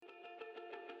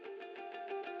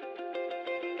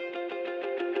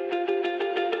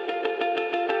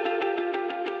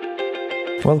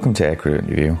Welcome to Aircrew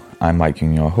Interview. I'm Mike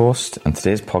Young, your host, and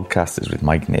today's podcast is with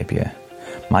Mike Napier.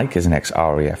 Mike is an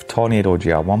ex-RAF Tornado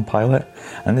GR1 pilot,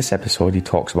 and in this episode he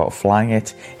talks about flying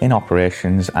it, in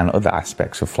operations and other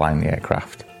aspects of flying the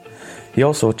aircraft. He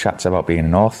also chats about being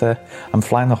an author and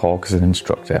flying the Hawk as an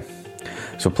instructor.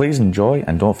 So please enjoy,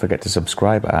 and don't forget to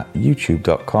subscribe at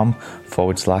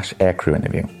youtube.com/Aircrew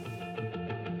Interview.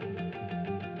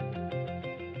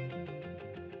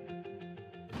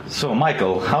 So,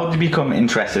 Michael, how did you become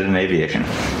interested in aviation?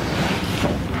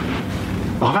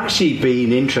 I've actually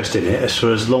been interested in it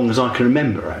for as long as I can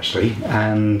remember, actually,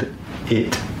 and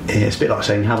it's a bit like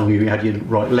saying how long have you had your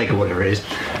right leg or whatever it is.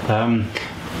 I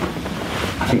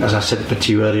think, as I said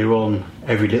to you earlier on,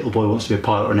 every little boy wants to be a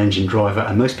pilot or an engine driver,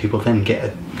 and most people then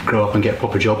grow up and get a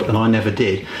proper job, and I never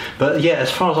did. But yeah, as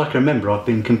far as I can remember, I've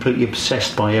been completely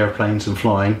obsessed by airplanes and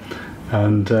flying.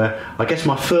 And I guess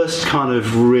my first kind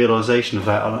of realisation of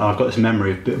that, I've got this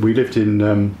memory of, we lived in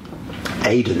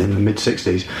Aden in the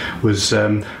mid-60s, was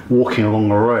walking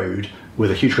along a road with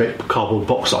a huge great cardboard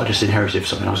box that I just inherited for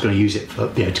something. I was going to use it for,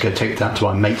 to go take it down to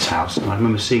my mate's house. And I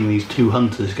remember seeing these two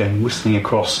hunters going whistling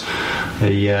across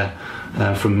the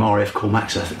from RAF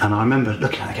Cormaxa, and I remember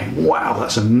looking at it going, wow,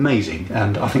 that's amazing.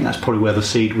 And I think that's probably where the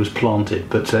seed was planted.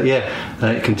 But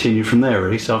it continued from there,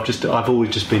 really. So I've always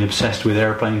just been obsessed with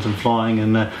airplanes and flying,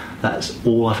 and that's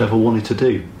all I've ever wanted to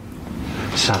do,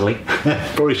 sadly.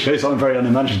 Probably shows I'm very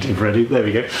unimaginative, really. There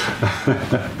we go.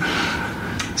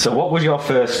 So what was your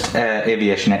first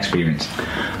aviation experience?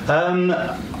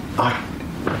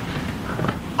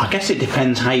 I guess it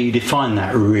depends how you define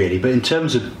that, really. But in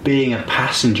terms of being a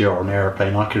passenger on an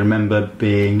aeroplane, I can remember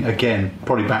being, again,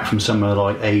 probably back from somewhere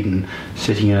like Aden,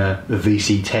 sitting in a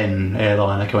VC-10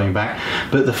 airliner coming back.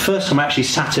 But the first time I actually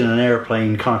sat in an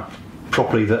aeroplane kind of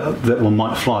properly that one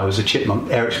might fly was a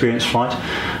Chipmunk Air Experience flight.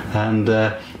 And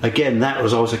again, I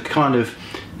was a kind of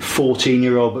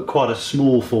 14-year-old, but quite a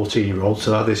small 14-year-old,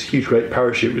 so I had this huge great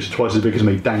parachute which was twice as big as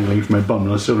me dangling from my bum,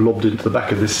 and I sort of lobbed into the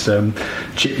back of this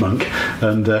Chipmunk,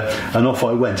 and off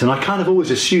I went. And I kind of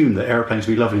always assumed that aeroplanes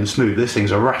would be lovely and smooth. This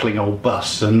thing's a rattling old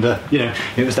bus, and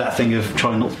it was that thing of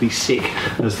trying not to be sick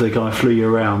as the guy flew you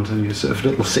around, and your sort of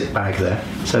little sick bag there.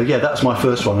 So yeah, that's my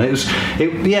first one. It was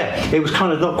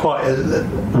kind of not quite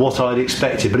what I'd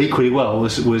expected, but equally well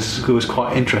was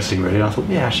quite interesting, really. I thought,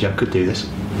 yeah, actually I could do this.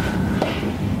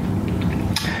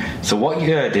 So what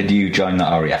year did you join the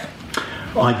RAF?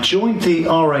 I joined the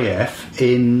RAF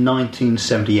in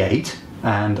 1978,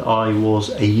 and I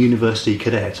was a university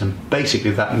cadet, and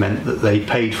basically that meant that they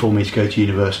paid for me to go to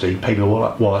university, paid me while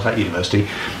I was at university,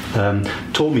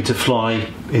 taught me to fly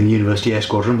in the University Air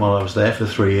Squadron while I was there for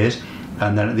 3 years,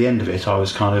 and then at the end of it I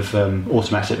was kind of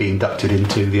automatically inducted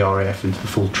into the RAF, into the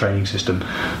full training system.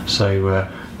 So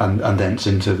and then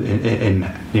into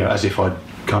as if I'd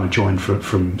kind of joined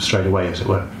from straight away, as it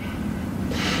were.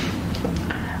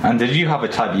 And did you have a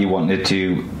type you wanted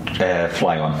to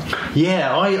fly on?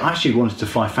 Yeah, I actually wanted to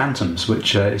fly Phantoms,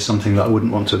 which is something that I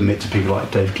wouldn't want to admit to people like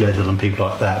Dave Gledhill and people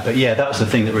like that. But yeah, that was the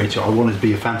thing that really took. I wanted to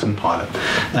be a Phantom pilot.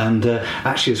 And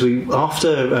actually,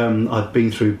 after I'd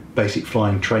been through basic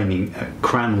flying training at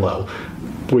Cranwell,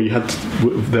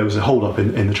 there was a hold-up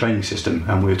in the training system,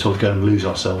 and we were told to go and lose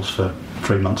ourselves for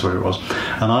 3 months, whatever it was.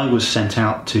 And I was sent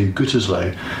out to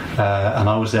Gütersloh, and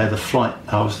I was there.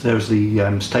 I was there as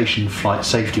the station flight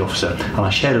safety officer, and I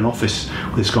shared an office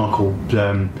with this guy called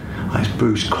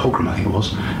Bruce Cogram, I think it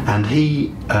was, and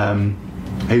he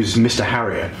was Mr.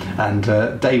 Harrier, and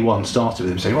day one started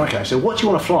with him saying, okay, so what do you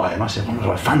want to fly? And I said, I want to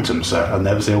fly Phantom, sir. And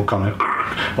there was the all kind of,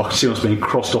 I could see what's being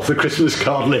crossed off the Christmas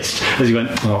card list as he went,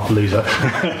 oh, loser.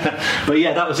 But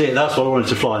yeah, that was it. That's what I wanted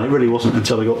to fly, and it really wasn't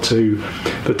until I got to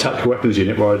the Tactical Weapons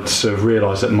Unit where I'd sort of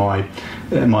realised that my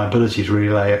ability to really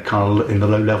lay at kind of in the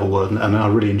low level world, and I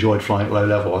really enjoyed flying at low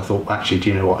level. I thought, actually, do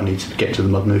you know what? I need to get to the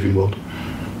mud moving world.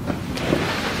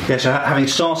 Yeah, so having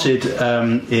started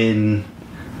in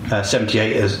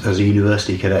 78 as a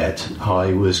university cadet,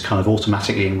 I was kind of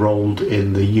automatically enrolled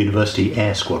in the University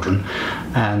Air Squadron,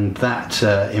 and that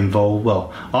involved,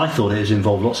 well, I thought it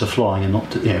involved lots of flying and not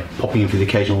popping in for the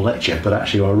occasional lecture, but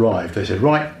actually I arrived, they said,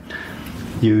 right,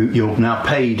 you're now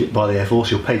paid by the Air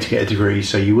Force, you're paid to get a degree,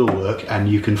 so you will work, and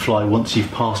you can fly once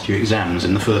you've passed your exams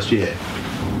in the first year.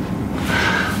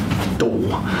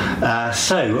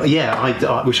 So yeah,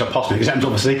 I wish I passed my exams,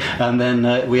 obviously, and then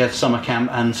we had summer camp,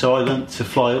 and so I learnt to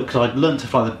fly, because I'd learnt to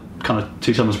fly the kind of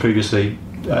 2 summers previously,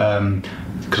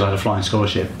 because I had a flying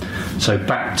scholarship. So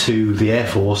back to the Air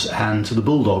Force and to the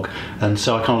Bulldog, and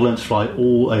so I kind of learned to fly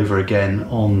all over again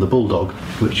on the Bulldog,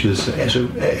 which was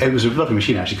it was a lovely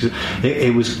machine actually, because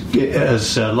it was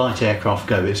as light aircraft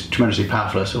go, it's tremendously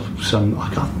powerful. Sort of I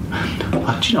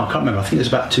can't remember. I think it's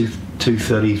about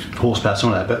 230 horsepower,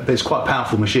 something like that. But it's quite a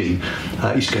powerful machine.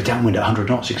 It used to go downwind at 100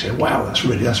 knots. You could say, "Wow, that's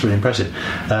really impressive."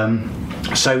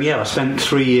 So yeah, I spent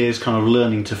 3 years kind of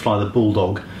learning to fly the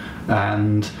Bulldog,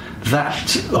 and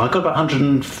that I got about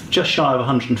just shy of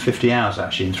 150 hours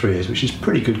actually in 3 years, which is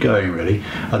pretty good going really.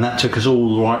 And that took us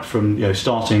all right from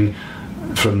starting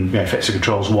from effects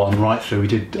controls 1 right through. We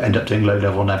did end up doing low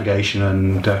level navigation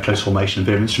and close formation and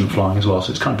a bit of instrument flying as well.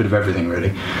 So it's kind of a bit of everything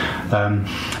really. And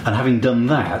having done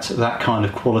that kind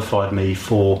of qualified me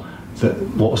for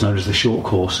what was known as the short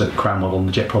course at Cranwell on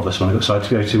the Jet Provost. When I got decided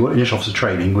to go to initial officer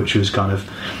training, which was kind of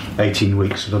 18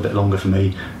 weeks, a little bit longer for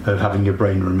me, of having your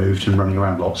brain removed and running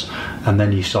around lots. And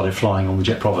then you started flying on the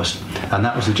Jet Provost, and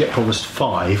that was the Jet Provost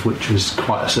 5, which was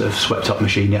quite a sort of swept up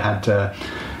machine. It had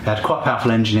quite a powerful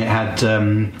engine. It had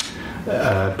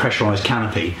pressurised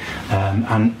canopy,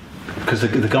 and because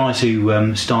the guys who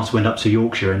went up to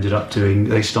Yorkshire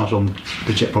they started on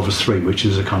the Jet Provost 3, which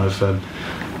is a kind of a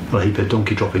heap of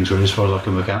donkey droppings really, as far as I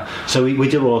can work out. So we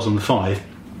did all ours on the 5,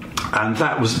 and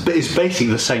it's basically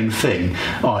the same thing,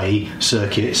 i.e.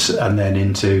 circuits and then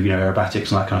into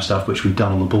aerobatics and that kind of stuff, which we've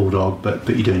done on the Bulldog, but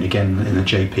you're doing it again in the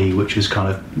JP, which is kind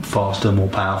of faster, more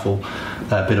powerful,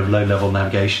 a bit of low level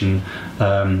navigation,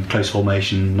 close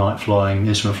formation, night flying,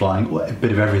 instrument flying, a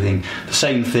bit of everything. The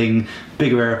same thing,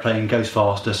 bigger aeroplane, goes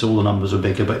faster, so all the numbers were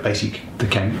bigger, but basically the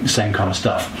same kind of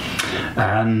stuff.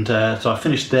 And so I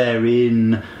finished there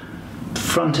in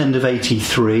front end of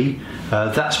 83.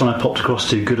 That's when I popped across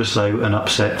to Goodisloe and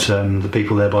upset the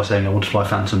people there by saying I want to fly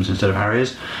Phantoms instead of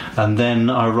Harriers. And then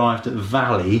I arrived at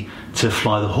Valley to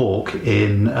fly the Hawk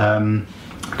in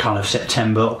kind of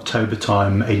September, October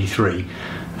time, 83.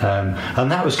 And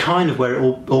that was kind of where it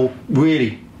all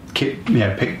really kicked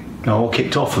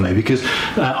off for me, because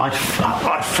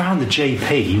I found the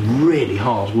JP really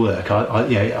hard work.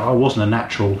 I wasn't a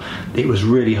natural. It was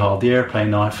really hard. The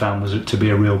airplane I found was to be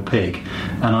a real pig,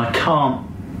 and I can't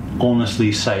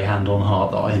honestly say hand on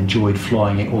heart that I enjoyed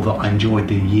flying it, or that I enjoyed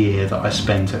the year that I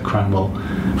spent at Cranwell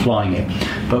flying it.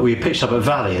 But we pitched up at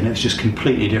Valley and it was just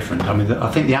completely different. I mean,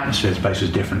 I think the atmosphere of the place was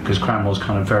different, because Cranwell's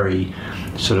kind of very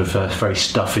sort of very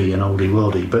stuffy and oldie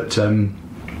worldy, but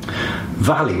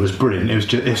Valley was brilliant. It was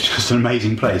just an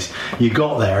amazing place. You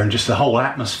got there and just the whole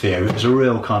atmosphere, it was a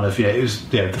real kind of it was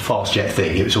the fast jet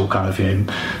thing. It was all kind of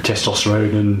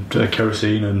testosterone and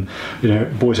kerosene and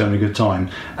boys having a good time.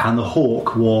 And the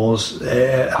Hawk was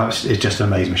it's just an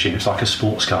amazing machine. It's like a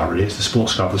sports car really. It's the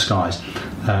sports car of the skies.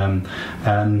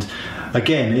 And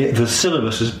again, the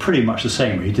syllabus was pretty much the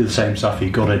same. You did the same stuff. You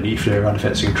got in, you flew around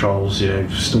effects and controls,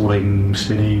 stalling,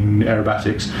 spinning,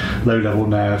 aerobatics, low level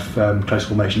nav, close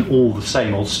formation, all the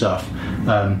same old stuff.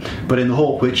 But in the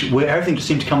Hawk, where everything just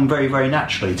seemed to come very, very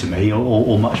naturally to me,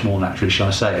 or much more naturally, shall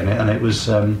I say? And it was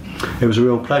a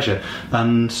real pleasure.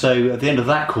 And so at the end of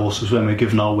that course was when we were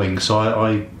given our wings. So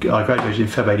I graduated in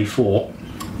Feb 84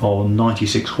 on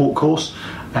 96 Hawk course,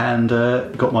 and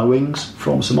got my wings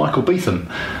from Sir Michael Beetham,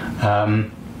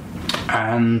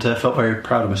 and felt very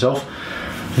proud of myself.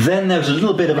 Then there was a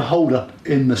little bit of a hold up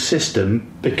in the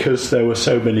system, because there were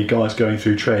so many guys going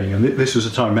through training, and this was a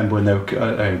time, I remember, when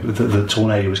the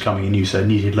Tornado was coming in use, so it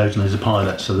needed loads and loads of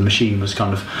pilots, so the machine was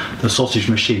the sausage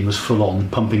machine was full on,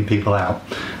 pumping people out,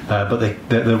 but they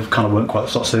kind of weren't quite the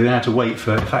slot, so they had to wait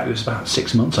for, in fact it was about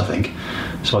 6 months I think.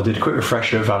 So I did a quick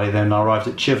refresher at Valley, then I arrived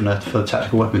at Chivenor for the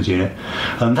Tactical Weapons Unit,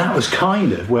 and that was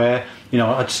kind of where,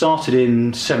 I'd started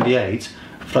in 78,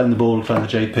 flown the Bull, flown the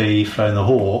JP, flown the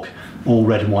Hawk, all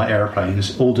red and white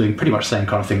aeroplanes, all doing pretty much the same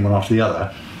kind of thing one after the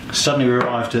other. Suddenly we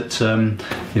arrived at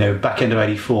back end of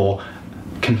 84,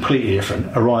 completely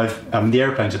different. The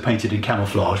aeroplanes are painted in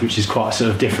camouflage, which is quite sort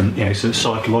of different, sort of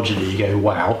psychologically you go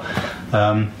wow.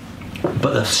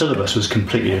 But the syllabus was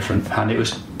completely different, and it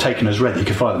was taken as read that you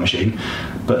could fly the machine.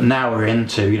 But now we're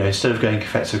into, instead of going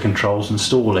effective controls and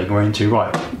stalling, we're into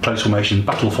close formation,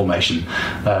 battle formation,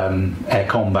 air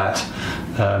combat,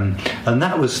 and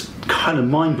that was kind of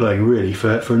mind blowing really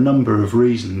for a number of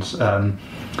reasons.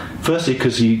 Firstly,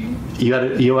 because you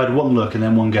had one look and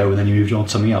then one go, and then you moved on to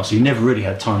something else. So you never really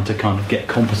had time to kind of get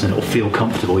competent or feel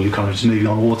comfortable. You kind of just moving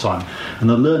on all the time, and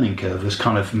the learning curve was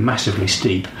kind of massively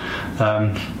steep.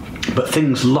 But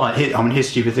things like, here's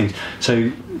stupid things.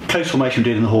 So close formation we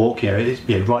did in the Hawk,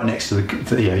 right next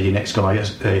to your next guy,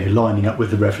 lining up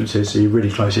with the references, so you're really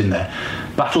close in there.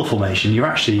 Battle formation, you're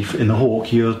actually in the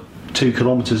Hawk, you're 2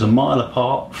 kilometres, a mile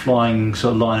apart, flying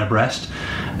sort of line abreast,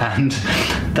 and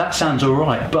that sounds all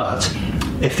right, but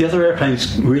if the other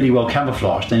airplane's really well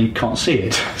camouflaged, then you can't see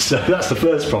it. So that's the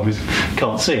first problem, is you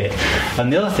can't see it.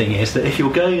 And the other thing is that if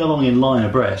you're going along in line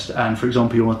abreast, and for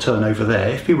example you want to turn over there,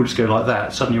 if people just go like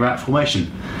that, suddenly you're out of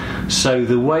formation. So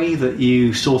the way that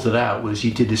you sorted out was you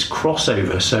did this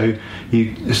crossover. So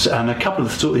and a couple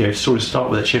of stories to start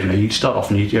with at Chiveneur, you'd start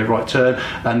off and you'd go right turn,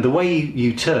 and the way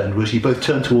you turned was you both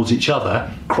turned towards each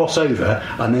other, cross over,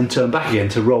 and then turn back again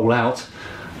to roll out.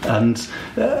 And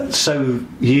so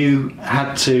you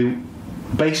had to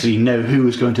basically know who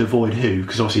was going to avoid who,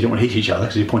 because obviously you don't want to hit each other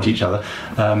because you point at each other.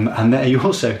 And then you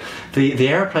also, the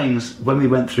aeroplanes, when we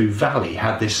went through Valley,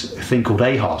 had this thing called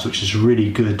AHRS, which is a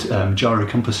really good gyro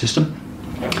compass system.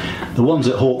 The ones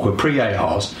at Hawk were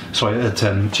pre-AHRS,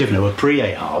 at Chiveneur were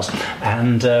pre-AHRS,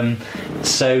 and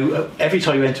so every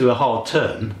time you went to a hard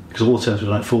turn, because all the turns were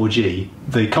like 4G,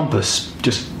 the compass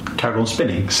just carried on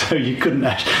spinning, so you couldn't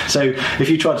so if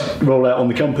you tried to roll out on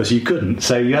the compass, you couldn't,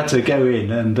 so you had to go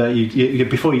in and you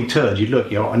before you turned, you'd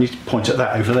look, I need to point at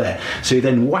that over there, so you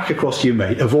then whack across to your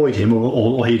mate, avoid him,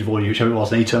 or he'd avoid you, whichever it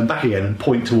was, and then you turn back again and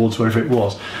point towards wherever it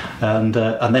was, and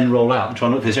then roll out and try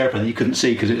and look at this airplane that you couldn't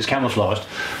see because it was camouflaged.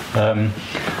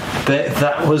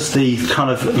 That was the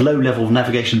kind of low-level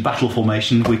navigation battle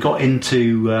formation. We got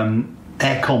into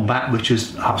air combat, which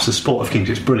is the sport of kings.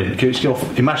 It's brilliant.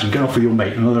 Imagine going off with your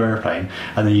mate in another airplane,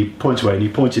 and then you point away and you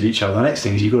point at each other. The next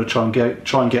thing is you've got to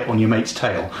try and get on your mate's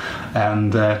tail,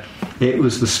 and it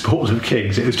was the sport of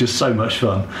kings. It was just so much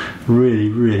fun, really,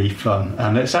 really fun.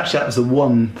 And that was the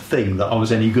one thing that I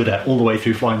was any good at all the way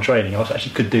through flying training. I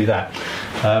actually could do that.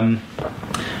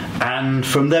 And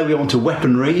from there we went on to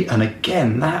weaponry, and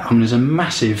again, there's a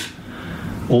massive.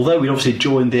 Although we'd obviously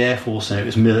joined the Air Force and it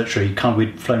was military,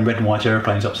 we'd flown red and white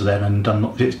airplanes up to then and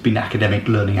it's been academic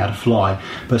learning how to fly.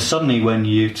 But suddenly when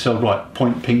you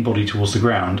point pink body towards the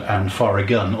ground and fire a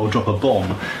gun or drop a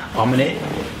bomb,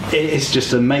 it is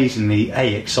just amazingly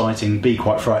A, exciting, B,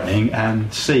 quite frightening,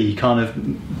 and C, kind of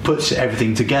puts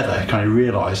everything together, kind of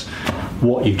realise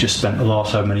what you've just spent the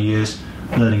last so many years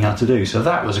learning how to do. So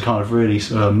that was a kind of really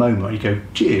sort of moment where you go,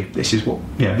 gee, this is what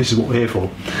we're here for.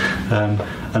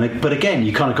 But again,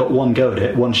 you kind of got one go at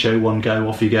it, one show, one go,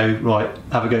 off you go, right,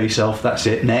 have a go yourself, that's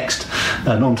it, next,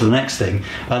 and on to the next thing.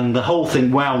 And the whole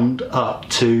thing wound up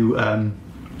to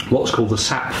what's called the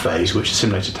SAP phase, which is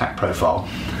Simulated Attack Profile.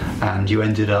 And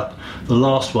the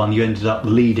last one, you ended up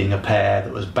leading a pair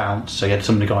that was bounced, so you had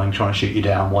somebody going trying to shoot you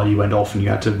down while you went off, and you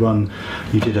had to run.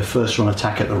 You did a first run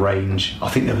attack at the range. I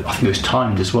think it was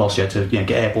timed as well, so you had to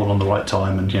get airborne on the right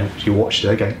time, and you watched it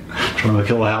again, trying to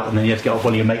kill out, and then you had to get off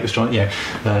when your mate was trying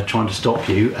to stop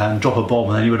you and drop a bomb,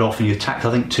 and then you went off and you attacked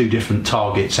I think 2 different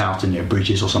targets out in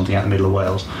bridges or something out in the middle of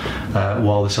Wales,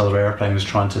 while this other airplane was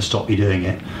trying to stop you doing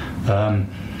it.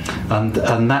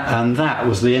 And that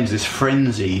was the end of this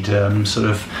frenzied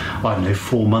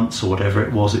 4 months or whatever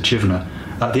it was at Chiveneur,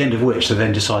 at the end of which they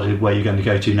then decided where you're going to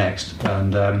go to next.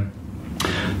 And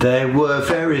there were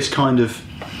various kind of,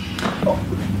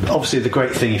 obviously the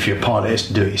great thing if you're a pilot is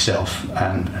to do it yourself,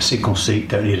 and a single seat,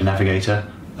 don't need a navigator.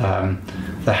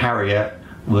 The Harrier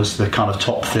was the kind of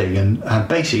top thing, and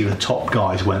basically the top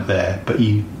guys went there, but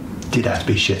you did have to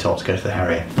be shit hot to go to the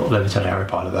Harrier. Not letting tell a Harrier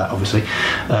pilot that, obviously,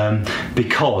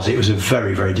 because it was a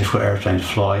very, very difficult aeroplane to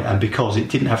fly, and because it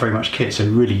didn't have very much kit. So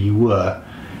really, you were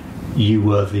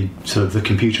the sort of the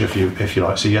computer, if you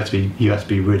like. So you had to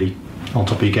be really on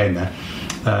top of your game there.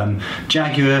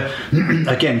 Jaguar,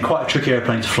 again, quite a tricky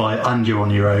airplane to fly, and you're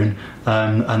on your own.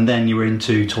 And then you were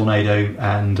into Tornado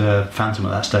and Phantom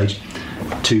at that stage.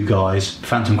 2 guys.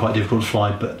 Phantom quite difficult to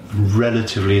fly, but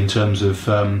relatively in terms of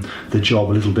the job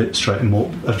a little bit straight and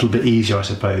a little bit easier, I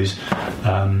suppose.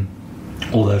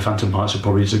 Although Phantom pilots would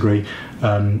probably disagree.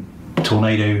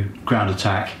 Tornado, ground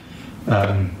attack,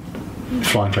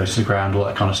 flying close to the ground, all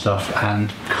that kind of stuff,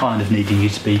 and kind of needing you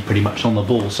to be pretty much on the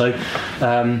ball. So,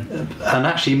 and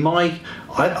actually,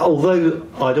 although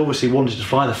I'd obviously wanted to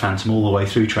fly the Phantom all the way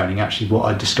through training, actually what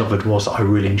I discovered was that I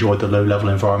really enjoyed the low-level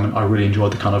environment. I really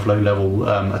enjoyed the kind of low-level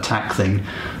attack thing.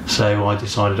 So I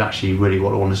decided actually really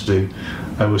what I wanted to do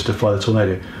was to fly the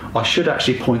Tornado. I should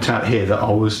actually point out here that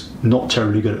I was not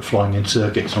terribly good at flying in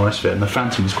circuits and all the rest of it, and the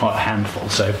Phantom was quite a handful.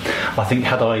 So I think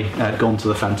had I gone to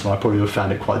the Phantom, I probably would have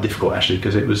found it quite difficult actually,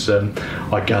 because it was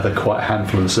I gathered quite a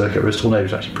handful in the circuit, whereas Tornado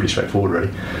was actually pretty straightforward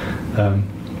really.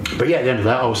 But yeah, at the end of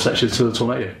that, I was selected to the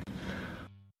Tornado.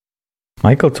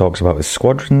 Michael talks about his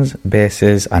squadrons,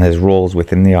 bases, and his roles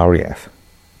within the RAF.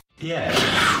 Yeah,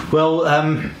 well,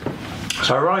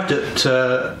 so I arrived at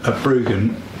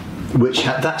Bruggen which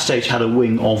at that stage had a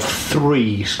wing of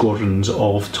 3 squadrons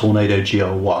of Tornado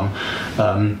GL1.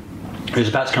 It was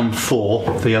about to come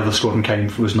 4. The other squadron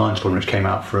was 9 squadron, which came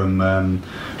out from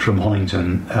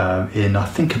Honington in, I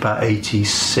think, about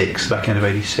 86, back end of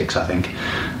 86, I think.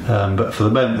 But for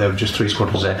the moment, there were just 3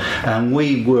 squadrons there, and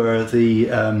we were the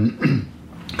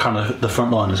kind of the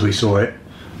front line, as we saw it,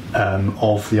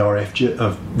 of the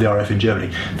RAF in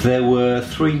Germany. There were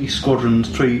 3 squadrons,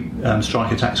 3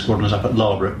 strike attack squadrons up at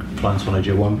Larbruck, flying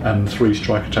Tornado 1, and 3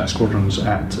 strike attack squadrons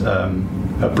at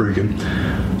Bruggen.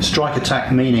 Strike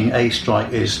attack meaning a strike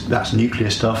that's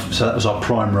nuclear stuff, so that was our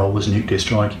prime role, was nuclear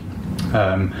strike.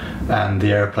 And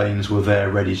the aeroplanes were there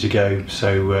ready to go,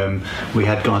 so we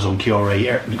had guys on Chiari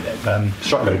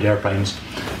strike load airplanes,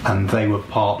 and they were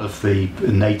part of the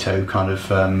NATO kind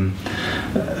of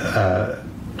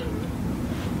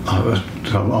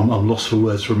I'm lost for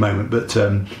words for a moment, but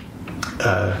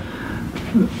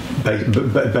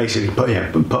basically,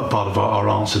 part of our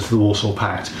answer to the Warsaw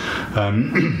Pact.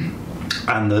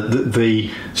 And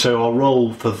so our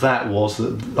role for that was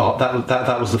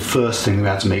that was the first thing we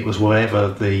had to meet, was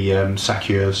whatever the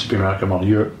SACEUR, Supreme Allied Commander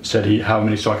Europe, said how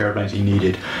many strike airplanes he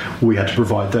needed, we had to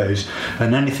provide those,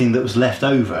 and anything that was left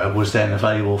over was then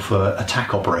available for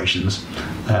attack operations.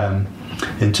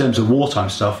 In terms of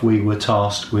wartime stuff, we were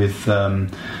tasked with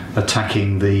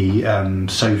attacking the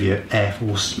Soviet Air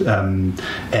Force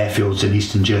airfields in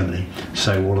eastern Germany.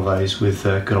 So all of those with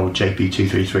good old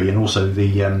JP-233, and also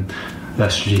the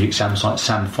strategic SAM sites,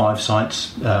 SAM-5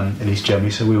 sites in East Germany.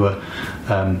 So we were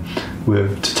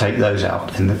to take those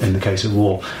out in the case of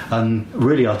war. And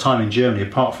really, our time in Germany,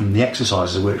 apart from the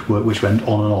exercises which went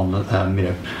on and on,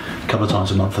 a couple of times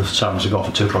a month, the sirens would go off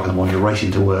at 2 o'clock in the morning, you're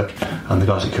racing to work, and the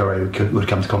guys at Corée would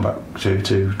come to combat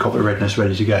to cockpit readiness,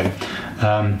 ready to go.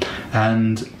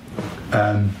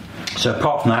 So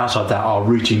apart from that, outside that, our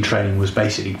routine training was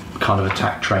basically kind of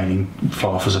attack training,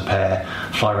 fly off as a pair,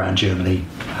 fly around Germany,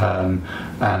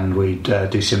 and we'd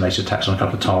do simulated attacks on a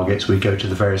couple of targets. We'd go to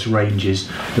the various ranges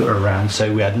that were around.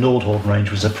 So we had Nordhorn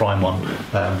range was the prime one,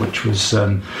 which was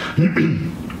up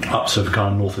sort of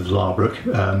kind of north of Larbruck.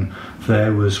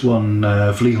 There was one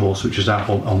Vliehorst, which was out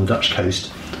on the Dutch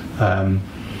coast.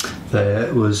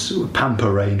 There was Pampa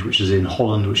range, which is in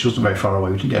Holland, which wasn't very far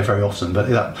away. We didn't get very often, but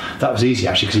that was easy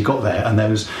actually, because you got there. And there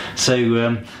was sorry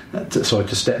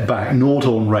to step back.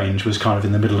 Nordhorn range was kind of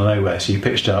in the middle of nowhere, so you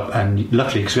pitched up, and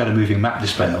luckily, because we had a moving map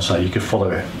display outside, you could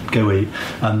follow it, go in.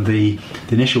 And the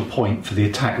initial point for the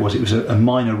attack was it was a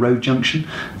minor road junction.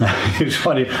 It was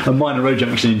funny, a minor road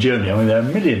junction in Germany. I mean, there are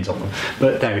millions of them.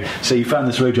 But anyway, so you found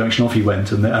this road junction, off you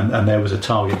went, and there was a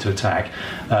target to attack.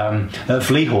 At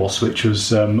Vliehorst, which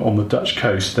was on the Dutch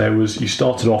coast, you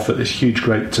started off at this huge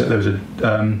great. There was a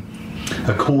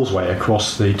causeway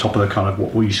across the top of the kind of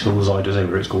what we used to call the Zuiderzee,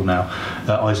 whatever it's called now,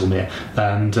 IJsselmeer,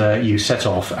 and you set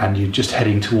off, and you're just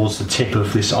heading towards the tip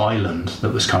of this island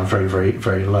that was kind of very, very,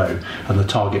 very low, and the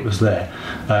target was there.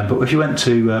 But if you went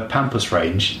to Pampas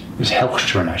range, it was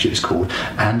Helchteren actually it was called,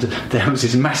 and there was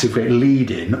this massive great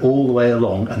lead-in all the way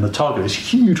along, and the target was a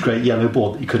huge great yellow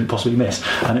board that you couldn't possibly miss,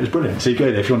 and it was brilliant. So you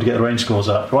go there if you want to get the range scores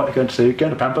up, right, going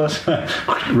to Pampas,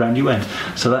 round you went.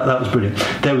 So that was brilliant.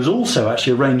 There was also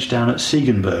actually a range down at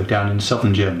Siegenberg, down in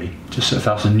southern Germany, just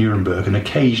south of Nuremberg, and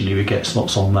occasionally we get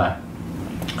slots on that.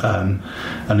 And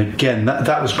again,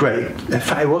 that was great. In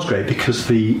fact, it was great because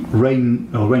the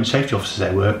range safety officers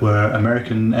there were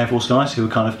American Air Force guys who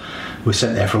were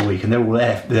sent there for a week, and they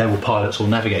were pilots or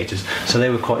navigators, so they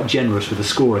were quite generous with the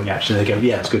scoring. Actually, they go,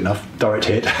 yeah, it's good enough, direct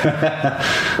hit.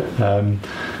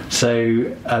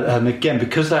 And again,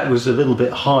 because that was a little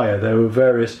bit higher, there were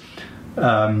various.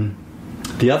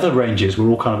 The other ranges were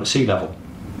all kind of at sea level,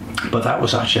 but that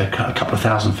was actually a couple of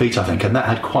thousand feet, I think, and that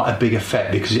had quite a big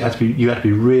effect because you had to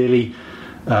be really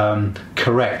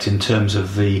correct in terms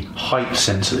of the height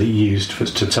sensor that you used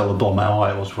to tell the bomb how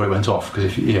high it was before it went off.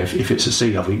 Because if it's at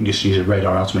sea level, you can just use a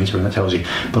radar altimeter and that tells you.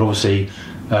 But obviously,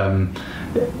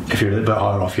 if you're a little bit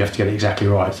higher off, you have to get it exactly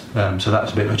right. So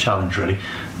that's a bit of a challenge, really.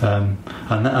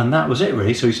 And that was it,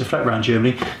 really. So we used to float around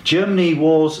Germany. Germany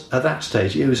was, at that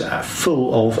stage, it was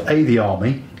full of the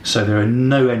army. So there are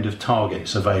no end of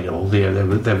targets available.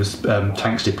 There was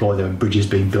tanks deployed. There were bridges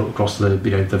being built across the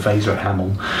Weser at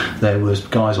Hamel. There was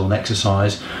guys on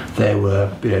exercise. There were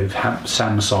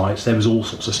SAM sites. There was all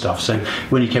sorts of stuff. So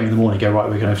when you came in the morning, go right,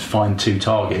 we're going to find 2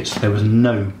 targets. There was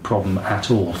no problem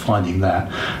at all finding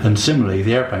that. And similarly,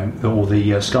 the airplane or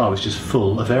the sky was just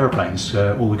full of airplanes.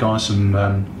 All the guys from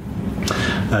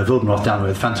Wildenroth down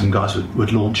there, the Phantom guys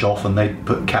would launch off, and they'd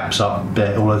put caps up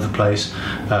all over the place.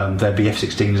 There'd be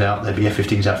F-16s out, there'd be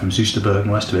F-15s out from Zusterberg and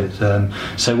the rest of it.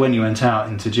 So when you went out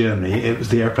into Germany, it was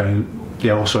the airplane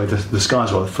the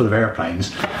skies were full of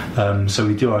airplanes. So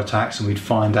we'd do our attacks and we'd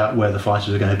find out where the fighters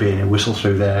were going to be and whistle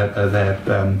through their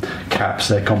caps,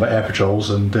 their combat air patrols,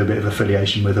 and do a bit of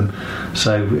affiliation with them.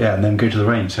 So and then go to the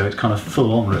range. So it's kind of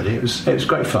full on really. It was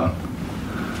great fun.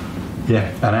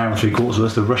 Yeah, an hour and 3/4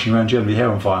 worth of rushing around Germany, hair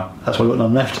on fire. That's why I've got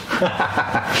none left.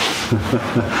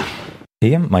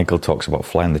 Here, Michael talks about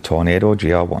flying the Tornado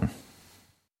GR1.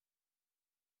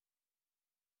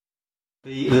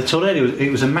 The Tornado,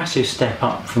 it was a massive step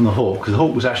up from the Hawk, because the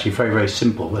Hawk was actually very, very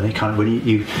simple, and it kind of, when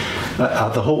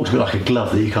the Hawk's got like a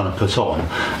glove that you kind of put on,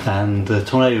 and the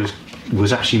Tornado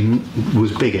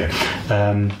was bigger.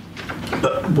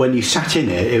 But when you sat in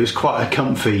it was quite a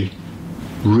comfy,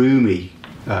 roomy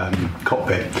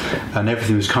cockpit, and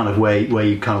everything was kind of where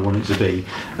you kind of want it to be.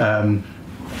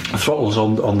 Throttles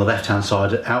on the left hand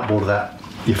side, outboard of that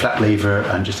your flap lever,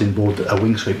 and just inboard a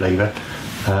wing sweep lever.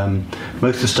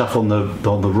 Most of the stuff on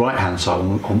the right hand side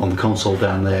on the console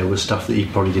down there was stuff that you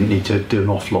probably didn't need to do an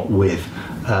awful lot with,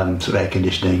 sort of air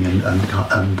conditioning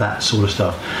and that sort of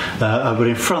stuff. But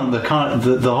in front,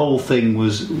 the whole thing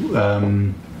was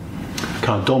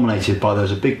kind of dominated by, there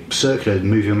was a big circular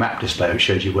moving map display which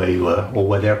showed you where you were, or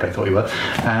where the airplane thought you were,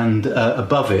 and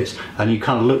above it, and you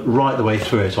kind of looked right the way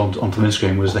through it onto the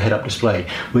windscreen, was the head-up display,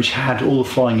 which had all the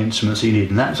flying instruments you needed,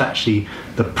 and that was actually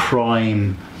the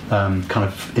prime kind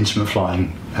of instrument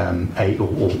flying,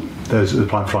 or those are the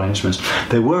prime flying instruments.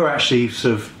 There were actually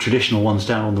sort of traditional ones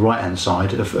down on the right hand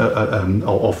side of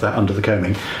that under the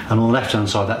coaming, and on the left hand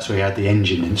side that's where you had the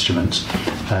engine instruments.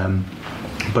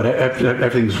 But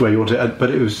everything was where you wanted it. But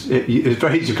it was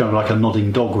very easy, kind of like a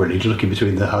nodding dog, really, to look in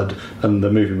between the HUD and the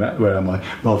moving map. Where am I?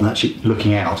 Rather than actually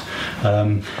looking out.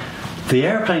 The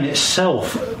airplane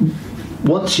itself,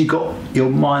 once you got your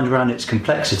mind around its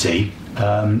complexity,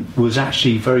 was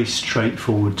actually very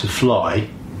straightforward to fly.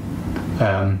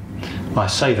 I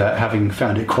say that having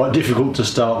found it quite difficult to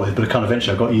start with, but kind of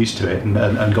eventually I got used to it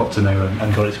and got to know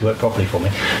and got it to work properly for me.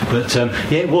 But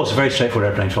it was a very straightforward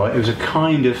airplane to fly. It was a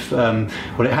kind of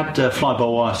it had a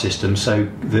fly-by-wire system, so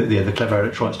the clever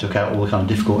electronics took out all the kind of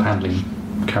difficult handling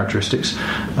characteristics.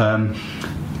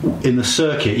 In the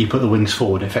circuit, you put the wings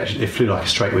forward. In fact, it flew like a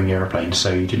straight-wing aeroplane,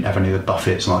 so you didn't have any of the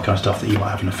buffets and all that kind of stuff that you might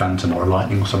have in a Phantom or a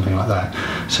Lightning or something like that.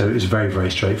 So it was very,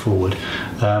 very straightforward.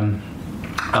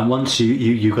 And once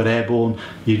you got airborne,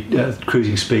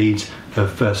 cruising speeds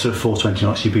of sort of 420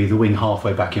 knots, you'd be the wing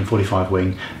halfway back in 45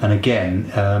 wing, and again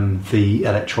the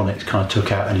electronics kind of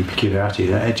took out any peculiarity.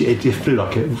 It flew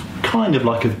like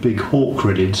a big Hawk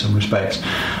really in some respects,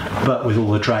 but with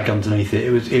all the drag underneath it.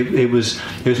 It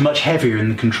was much heavier in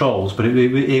the controls, but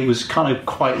it was kind of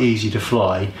quite easy to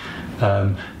fly.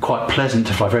 Quite pleasant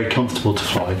to fly, very comfortable to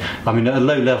fly. I mean, at a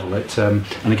low level, and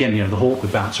again, the Hawk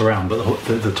would bounce around, but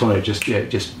the Tornado just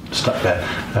stuck there.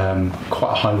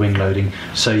 Quite a high wing loading,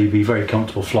 so you'd be very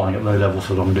comfortable flying at low level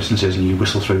for long distances, and you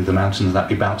whistle through the mountains, and that'd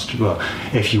be bounced. Well,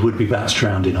 if you would be bounced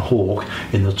around in a Hawk,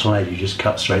 in the Tornado, you just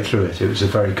cut straight through it. It was a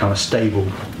very kind of stable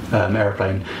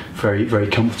airplane, very, very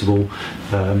comfortable.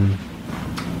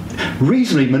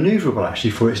 Reasonably manoeuvrable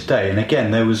actually for its day, and again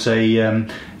there was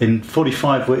in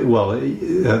 45.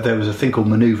 There was a thing called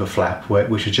manoeuvre flap,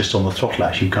 which was just on the throttle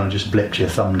lash. You kind of just blipped your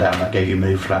thumb down, that gave you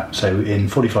manoeuvre flap. So in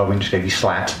 45 we just gave you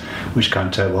slat, which kind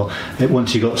of turned well.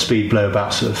 Once you got speed below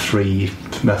about sort of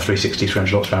 360,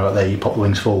 300 knots around about there, you pop the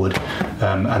wings forward,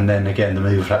 and then again the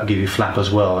manoeuvre flap would give you flap as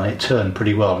well, and it turned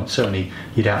pretty well. And certainly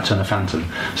you'd outturn a Phantom.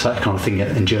 So that kind of thing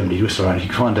in Germany, you whistle around, you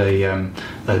could find a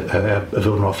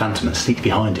Wildenrod Phantom and sneak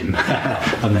behind him,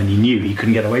 and then you knew he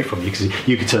couldn't get away from you because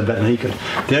you could turn better than he could.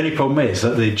 The only problem is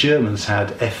that the Germans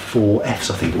had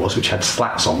F4Fs, I think it was, which had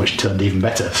slats on, which turned even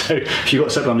better. So if you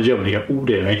got set on the German, you go, oh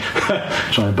dear me,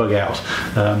 trying to bug out.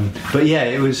 But yeah,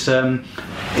 it was a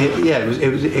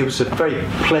very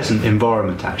pleasant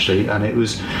environment actually, and I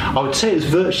would say it was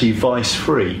virtually vice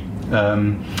free.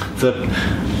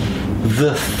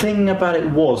 The thing about it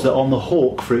was that on the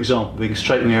Hawk, for example, being a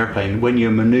straight-wing airplane, when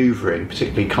you're manoeuvring,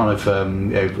 particularly kind of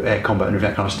air combat and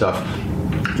that kind of stuff,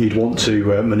 you'd want to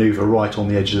manoeuvre right on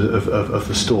the edge of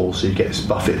the stall, so you get this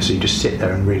buffet, so you just sit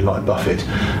there and really light buffet,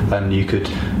 and you could,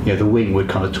 the wing would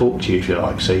kind of talk to you if you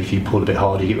like. So if you pull a bit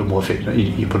harder, you get a bit more fit.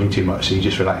 You're pulling too much, so you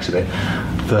just relax a bit.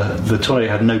 The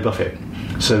Tornado had no buffet.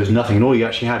 So there was nothing, and all you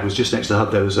actually had was just next to the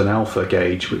HUD there was an alpha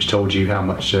gauge which told you how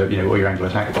much, what your angle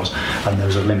of attack was, and there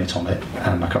was a limit on it,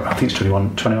 and I think it's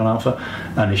 21 alpha,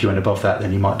 and if you went above that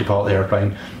then you might depart the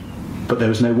aeroplane, but there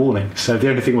was no warning. So the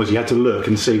only thing was you had to look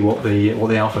and see what the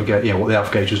alpha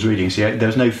gauge was reading. So there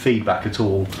was no feedback at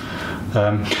all.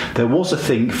 There was a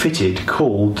thing fitted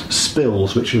called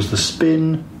SPILS, which was the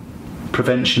Spin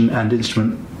Prevention and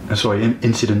Instrument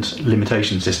incident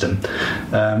limitation system,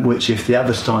 which if the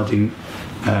advertising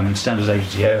standards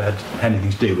agency had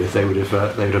anything to do with, they would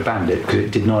have banned it, because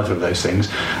it did neither of those things.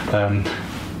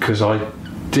 Because I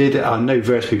know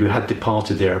various people who had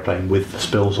departed the aeroplane with the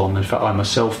spills on. In fact, I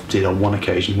myself did on one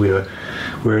occasion. There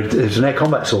was an air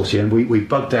combat sortie, and we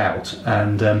bugged out,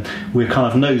 and we were kind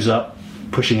of nose up,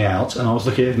 pushing out, and I was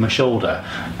looking over my shoulder,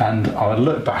 and I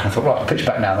looked back and I thought, right, I'll pitch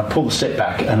back now, and I pulled the stick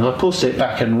back, and as I pulled the stick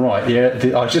back and right,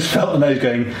 I just felt the nose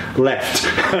going left.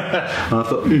 And I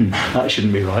thought, that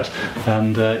shouldn't be right.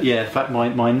 And in fact,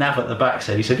 my nav at the back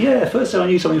said, first time I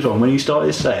knew something was wrong when you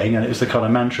started saying, and it was the kind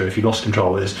of mantra, if you lost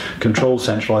control, it was control,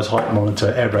 centralised, height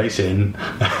monitor, air brakes in.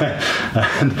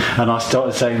 and I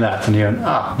started saying that, and he went,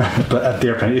 but at the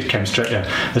airplane, it came straight,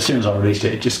 as soon as I released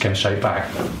it, it just came straight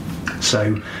back.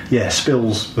 So,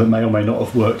 spills that may or may not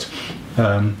have worked.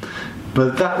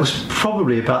 But that was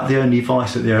probably about the only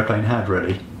vice that the aeroplane had,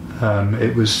 really.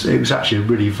 It was actually a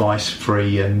really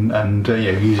vice-free and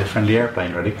user-friendly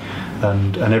airplane, really.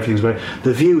 And everything's very...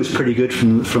 The view was pretty good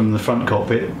from the front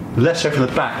cockpit, less so from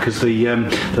the back, because the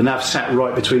nav sat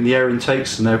right between the air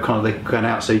intakes, and they were going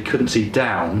out, so you couldn't see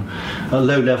down. At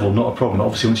low level, not a problem.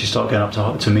 Obviously, once you start going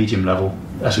up to medium level,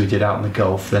 as we did out in the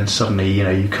Gulf, then suddenly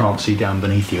you can't see down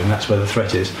beneath you, and that's where the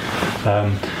threat is.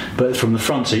 But from the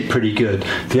front seat, pretty good.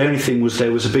 The only thing was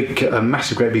there was a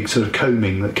massive, great big sort of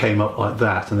combing that came up like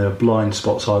that, and there were blind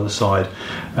spots either side.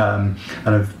 And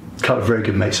a couple of very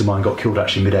good mates of mine got killed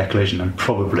actually mid-air collision, and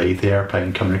probably the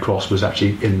airplane coming across was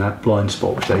actually in that blind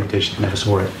spot, which they just never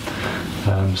saw it.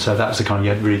 So that's the kind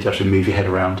of, you really have to move your head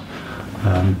around.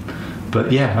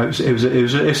 But it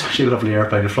was actually a lovely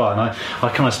aeroplane to fly, and I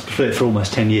kind of flew it for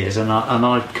almost 10 years, and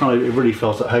I kind of really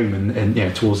felt at home, and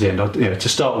towards the end, to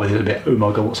start with, it was a bit, oh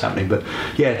my god, what's happening? But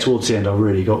towards the end, I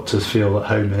really got to feel at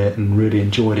home in it, and really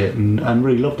enjoyed it, and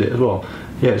really loved it as well.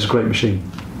 It was a great machine.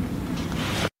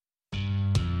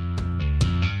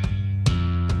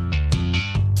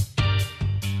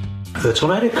 The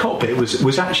Tornado cockpit was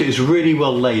really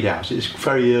well laid out. It's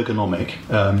very ergonomic.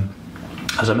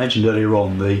 As I mentioned earlier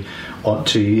on,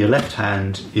 to your left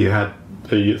hand you had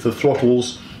the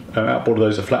throttles, outboard of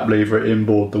those a flap lever,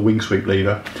 inboard the wing sweep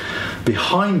lever.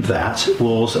 Behind that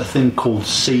was a thing called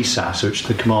CSAS, which is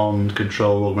the Command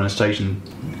Control Organisation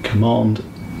Command.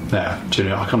 I can't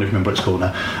even remember what it's called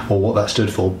now, or what that stood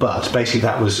for, but basically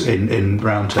that was in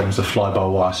round terms the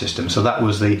fly-by-wire system. So that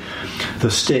was the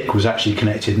stick was actually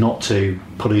connected not to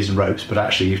pulleys and ropes, but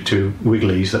actually to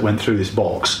wigglies that went through this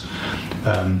box.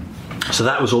 So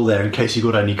that was all there in case you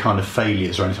got any kind of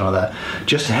failures or anything like that.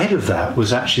 Just ahead of that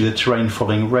was actually the terrain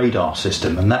following radar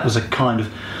system, and that was a kind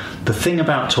of... The thing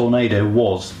about Tornado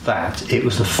was that it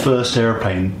was the first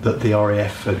aeroplane that the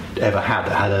RAF had ever had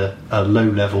that had a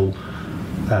low-level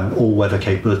all-weather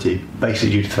capability, basically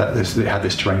due to the fact that it had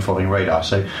this terrain following radar.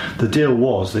 So the deal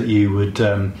was that you would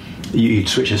you'd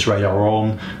switch this radar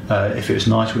on. If it was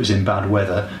night or it was in bad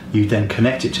weather, you'd then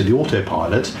connect it to the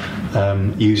autopilot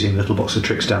using the little box of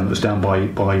tricks that was down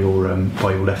by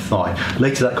your left thigh.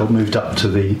 Later that got moved up to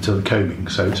the coaming,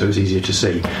 so it was easier to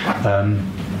see.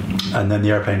 And then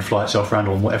the airplane would fly itself around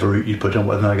on whatever route you put on,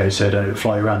 whatever navigator said, and it would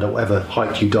fly around at whatever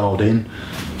height you dialed in,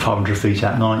 500 feet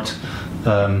at night.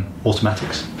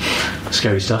 Automatics,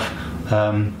 scary stuff.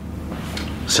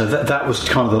 So that was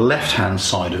kind of the left-hand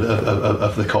side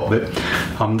of the cockpit.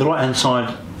 The right-hand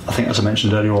side, I think, as I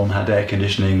mentioned earlier on, had air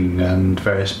conditioning and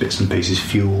various bits and pieces,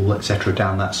 fuel, etc.,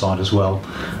 down that side as well.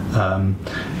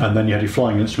 And then you had your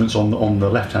flying instruments on the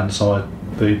left-hand side,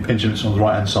 the instruments on the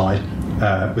right-hand side,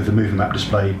 with the moving map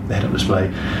display, the head-up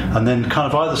display, and then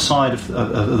kind of either side of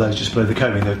those, just below the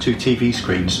coaming, there were two TV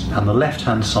screens, and the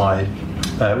left-hand side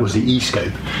was the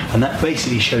E-scope, and that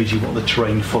basically shows you what the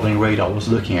terrain following radar was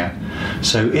looking at.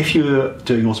 So if you were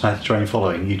doing automatic terrain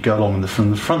following, you'd go along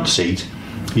from the front seat,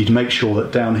 you'd make sure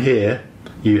that down here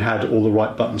you had all the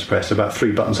right buttons pressed, about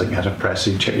 3 buttons that you had to press,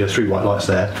 so you check your 3 white lights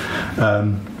there.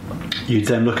 You'd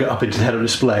then look up into the head-up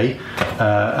display,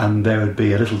 and there would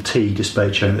be a little T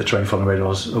displayed showing that the terrain following radar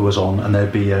was on, and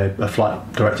there'd be a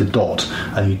flight-directed dot,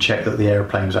 and you'd check that the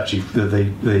aeroplane was actually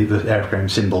the airplane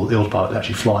symbol, the autopilot was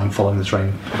actually following the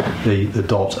terrain, the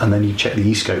dot, and then you check the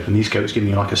E-scope, and the E-scope was giving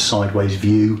you like a sideways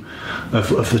view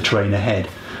of the terrain ahead.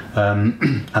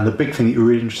 And the big thing that you were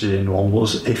really interested in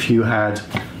was if you had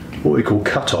what we call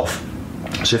cut-off.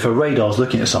 So if a radar's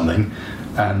looking at something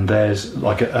and there's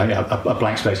like a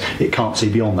blank space, it can't see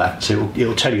beyond that, so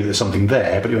it'll tell you there's something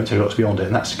there, but it won't tell you what's beyond it,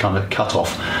 and that's kind of cut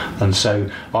off. And so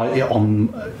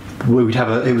we'd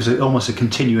have it was almost a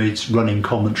continuous running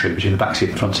commentary between the back seat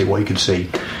and the front seat, what you could see,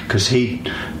 because the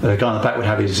guy in the back would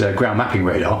have his ground mapping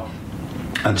radar,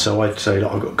 And so I'd say,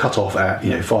 like, I got cut off at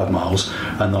 5 miles,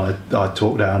 and I'd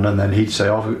talk down, and then he'd say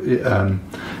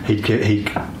he'd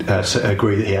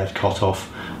agree that he had cut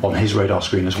off on his radar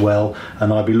screen as well,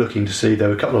 and I'd be looking to see there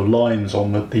were a couple of lines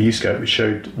on the U-scope which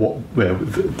showed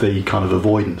the kind of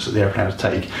avoidance that the airplane had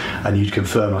to take, and you'd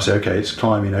confirm. I say, okay, it's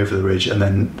climbing over the ridge, and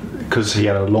then because he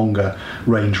had a longer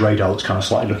range radar that's kind of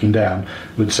slightly looking down,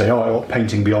 would say, oh, I got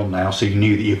painting beyond now, so you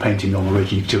knew that you're painting on the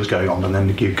ridge, you could see what's going on, and then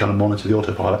you kind of monitor the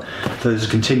autopilot. So there's a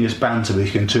continuous banter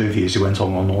between two of you as you went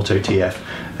on auto TF,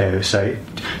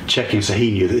 checking, so he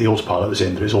knew that the autopilot was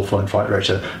in, that it was all flying flight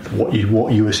director, what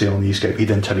you were seeing on the U-scope, he'd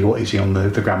then tell you what you see on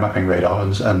the ground mapping radar,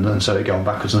 and so it going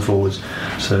backwards and forwards,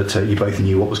 so that you both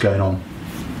knew what was going on.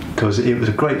 Because it was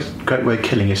a great way of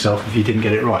killing yourself if you didn't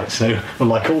get it right. So, well,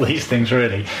 like all these things,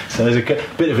 really. So there's a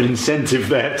bit of an incentive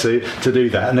there to do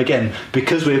that. And again,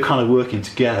 because we were kind of working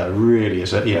together, really,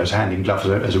 as a hand in glove,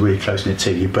 as a really close knit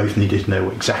team, you both needed to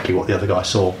know exactly what the other guy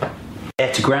saw.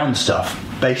 Air to ground stuff,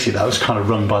 basically, that was kind of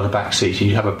run by the back seater.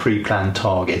 You'd have a pre-planned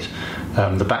target.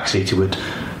 The back seater would.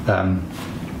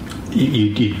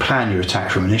 You'd plan your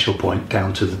attack from initial point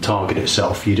down to the target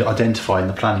itself. You'd identify in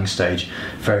the planning stage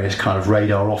various kind of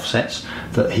radar offsets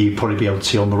that he'd probably be able to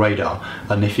see on the radar,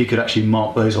 and if you could actually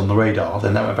mark those on the radar,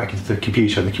 then that went back into the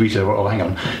computer, and the computer, oh, hang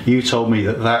on, you told me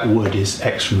that wood is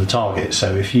X from the target,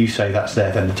 so if you say that's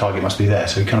there, then the target must be there,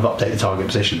 so you kind of update the target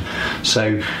position.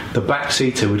 So the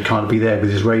backseater would kind of be there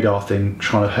with his radar thing,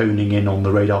 trying to honing in on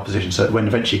the radar position, so that when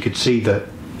eventually you could see that,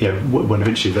 when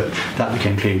eventually that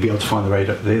became clear, you'd be able to find the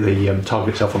radar, the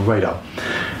target itself on the radar.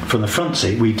 From the front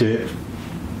seat, we do it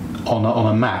on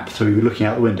a map, so we'd be looking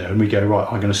out the window and we go,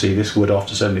 right, I'm going to see this wood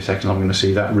after 70 seconds, I'm going to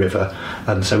see that river,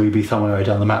 and so we'd be thumbing our way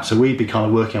down the map. So we'd be kind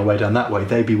of working our way down that way,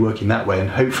 they'd be working that way, and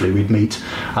hopefully we'd meet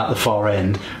at the far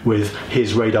end with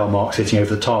his radar mark sitting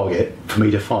over the target for me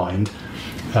to find.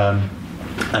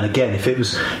 And again, if it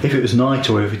was night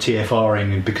or if we're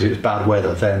TFRing because it was bad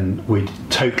weather, then we'd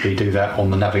totally do that on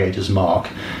the navigator's mark.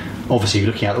 Obviously,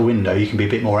 looking out the window, you can be a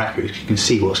bit more accurate because you can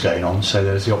see what's going on. So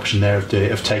there's the option there of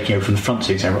taking over from the front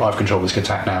seat, saying, I've controlled this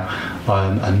attack now,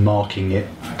 and marking it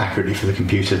accurately for the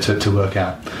computer to work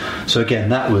out. So again,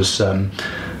 that was from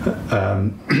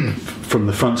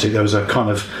the front seat. There was a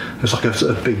like a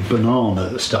sort of big banana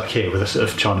that stuck here with a sort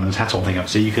of Chinaman's hat on thing up.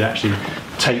 So you could actually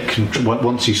take control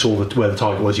once you saw where the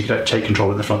target was. You could take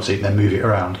control in the front seat and then move it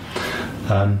around.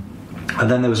 And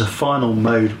then there was a final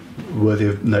mode worthy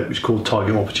of note, which is called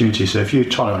target opportunity. So if you're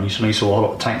Chinaman, you suddenly saw a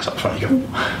lot of tanks up front, you go,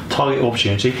 target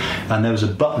opportunity, and there was a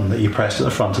button that you pressed at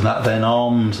the front, and that then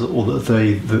armed all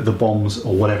the bombs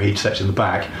or whatever he'd set in the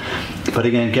back. But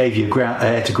again, it gave you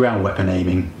air to ground weapon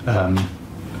aiming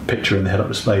picture in the head-up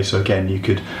display. So again, you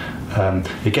could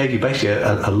it gave you basically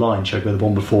a line showing where the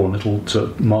bomb would fall, a little sort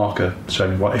of marker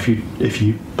showing, right, if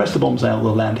you press the bombs now,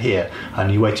 they'll land here,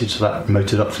 and you waited so that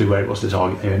motored up through where it was the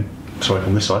target.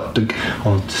 On this side,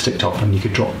 on the stick top, and you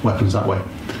could drop weapons that way.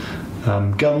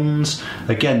 Guns,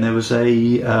 again, there was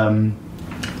a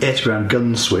air-to-ground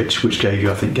gun switch, which gave you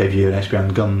an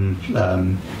air-to-ground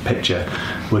gun picture,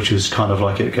 which was kind of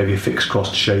like, it gave you a fixed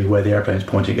cross to show you where the airplane is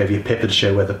pointing. It gave you a pipper to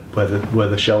show where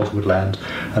the shells would land,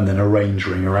 and then a range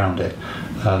ring around it.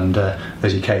 And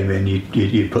as you came in,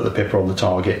 you'd put the pipper on the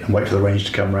target and wait for the range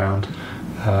to come round.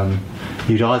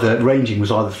 Ranging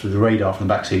was either through the radar from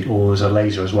the backseat or as a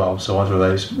laser as well, so either of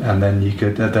those, and then you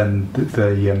could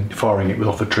the firing it was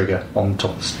off a trigger on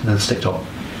top of the stick top.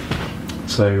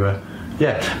 So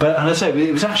but and I say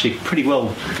it was actually pretty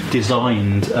well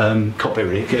designed cockpit.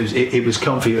 Really, it was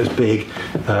comfy, it was big,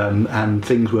 and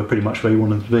things were pretty much where you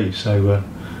wanted them to be. So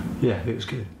it was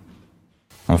good.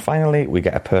 And finally, we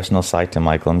get a personal side to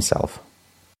Michael himself.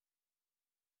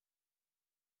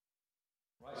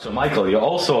 So, Michael, you're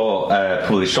also a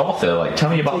Polish author.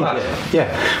 Tell me about that. Yeah.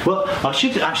 Well,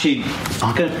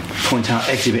 I'm going to point out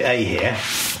Exhibit A here,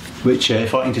 which,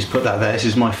 if I can just put that there, this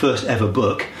is my first ever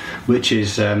book, which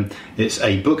is, it's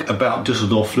a book about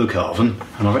Düsseldorf Flughafen,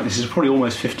 and I reckon this is probably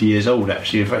almost 50 years old,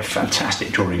 actually. Very fantastic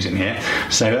drawings in here.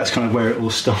 So that's kind of where it all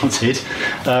started.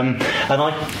 And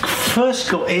I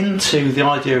first got into the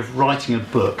idea of writing a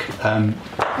book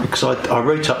because I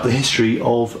wrote up the history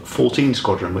of 14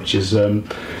 Squadron, which is a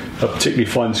particularly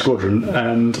fine squadron,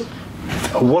 and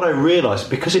what I realised,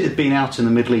 because it had been out in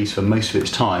the Middle East for most of its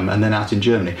time and then out in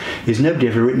Germany, is nobody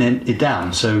ever written it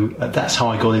down. So that's how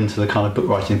I got into the kind of book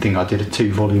writing thing. I did a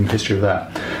 2-volume history of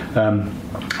that,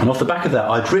 and off the back of that,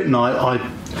 I'd written.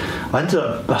 I ended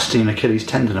up busting an Achilles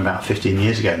tendon about 15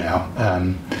 years ago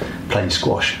now, playing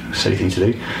squash, silly thing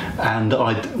to do. And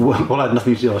I had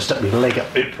nothing to do. I stuck my leg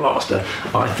up with plaster.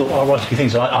 I thought, I'll write a few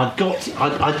things.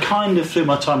 I'd kind of, through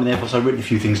my time in the Air Force, I'd written a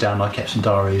few things down. I kept some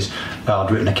diaries. I'd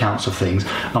written accounts of things,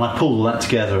 and I pulled all that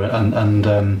together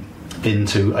and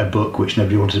into a book which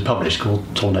nobody wanted to publish, called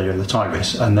Tornado of the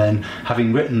Tigris. And then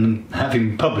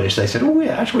having published, they said, oh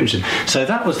yeah, actually interesting. So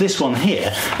that was this one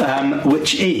here,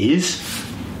 which is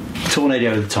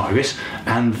Tornado of the Tigris,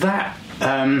 and that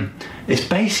is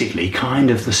basically kind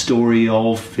of the story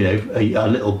of, you know, a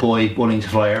little boy wanting to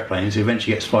fly airplanes who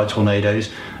eventually gets to fly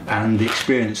Tornadoes, and the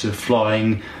experience of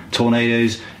flying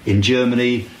Tornadoes in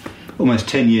Germany. Almost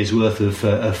 10 years worth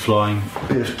of flying, a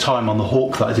bit of time on the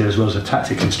Hawk that I did as well as a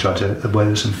tactics instructor, where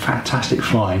there was some fantastic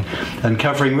flying, and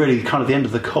covering really kind of the end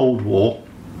of the Cold War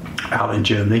out in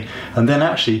Germany. And then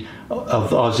actually I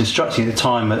was instructing at the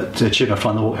time at Chibnall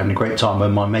Flying the Hawk, having a great time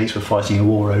when my mates were fighting a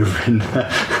war over in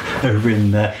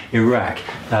Iraq.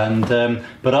 And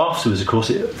but afterwards, of course,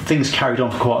 things carried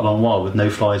on for quite a long while with no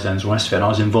fly zones and rest of it. And I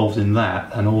was involved in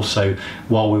that, and also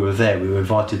while we were there, we were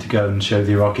invited to go and show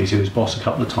the Iraqis who was boss a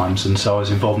couple of times, and so I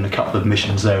was involved in a couple of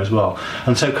missions there as well.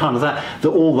 And so kind of that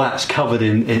all that's covered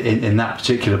in that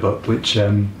particular book, which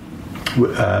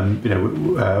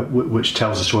which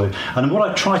tells the story. And what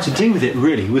I tried to do with it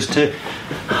really was to,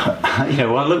 when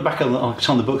I look back on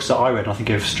some of the books that I read, I think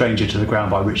of Stranger to the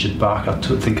Ground by Richard Bach, I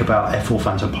think about F4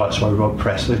 Phantom Pilots by Rod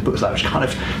Press, those books that which kind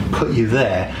of put you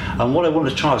there. And what I wanted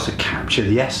to try was to capture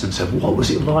the essence of what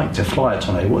was it like to fly a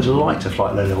Tornado, what was it like to fly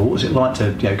at low level, what was it like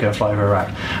to go and fly over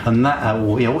Iraq, and that,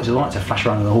 what was it like to flash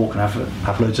around in the Hawk and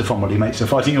have loads of fun while your mates are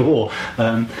fighting a war.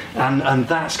 And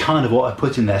that's kind of what I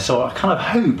put in there. So I kind of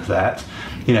hope that,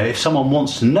 if someone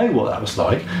wants to know what that was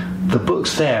like, the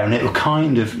book's there, and it'll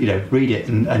kind of, read it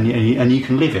and you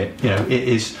can live it. It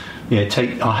is,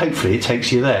 hopefully it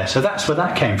takes you there. So that's where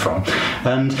that came from.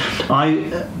 And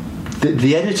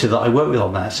the editor that I worked with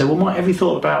on that said, well, Mike, have you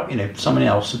thought about, someone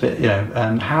else a bit,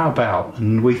 and how about?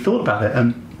 And we thought about it,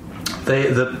 and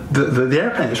the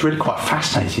airplane that was really quite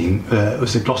fascinating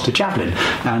was the Gloucester Javelin,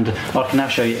 and I can now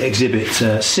show you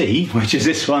Exhibit C, which is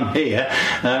this one here,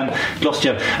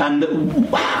 Gloucester Javelin.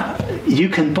 And you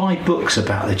can buy books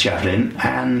about the Javelin,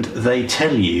 and they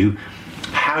tell you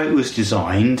how it was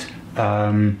designed,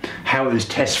 how it was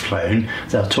test flown.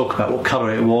 They'll talk about what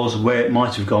colour it was, where it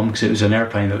might have gone, because it was an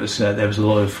airplane that was there was a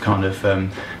lot of kind of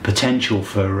potential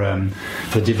for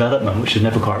development, which was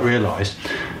never quite realised.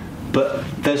 But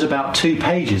there's about 2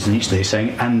 pages in each of these saying,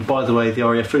 and by the way, the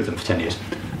RAF flew them for 10 years,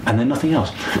 and then nothing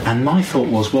else. And my thought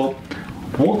was, well,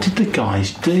 what did the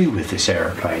guys do with this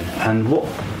aeroplane, and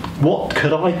what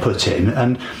could I put in?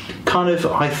 And kind of,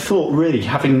 I thought really,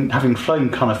 having flown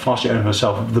kind of fast jet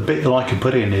myself, the bit that I could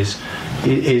put in is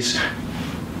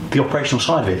the operational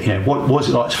side of it. What was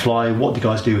it like to fly? What did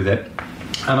guys do with it?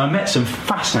 And I met some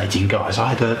fascinating guys. I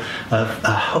had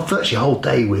virtually a whole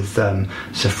day with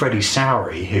Sir Freddie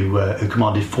Sowery, who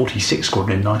commanded 46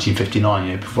 Squadron in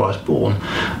 1959, before I was born.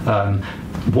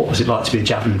 What was it like to be a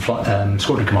Javelin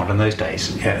squadron commander in those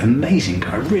days? Yeah, amazing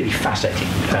guy, really fascinating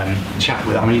chat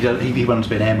with him. I mean, he went on to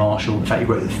be an air marshal. In fact, he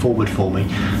wrote the foreword for me.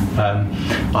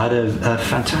 I had a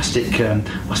fantastic.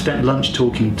 I spent lunch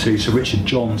talking to Sir Richard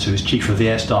Johns, who was Chief of the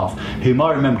Air Staff, whom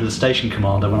I remembered as station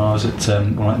commander when I was at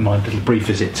my little brief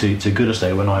visit to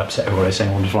Goodnestone, when I upset everybody saying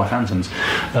I wanted to fly Phantoms.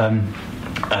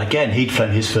 Again, he'd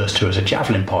flown his first tour as a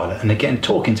Javelin pilot, and again,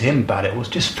 talking to him about it was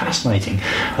just fascinating.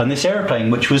 And this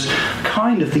aeroplane, which was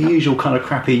kind of the usual kind of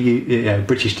crappy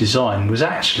British design, was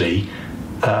actually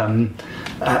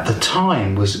at the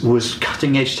time was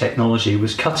cutting edge technology,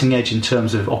 was cutting edge in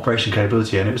terms of operation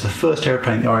capability, and it was the first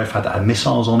airplane the RAF had that had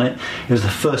missiles on it. It was the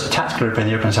first tactical airplane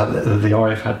the airplanes had that the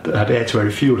RAF had air-to-air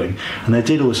refuelling, and they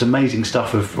did all this amazing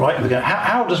stuff of, right, we're going,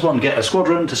 how does one get a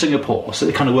squadron to Singapore? So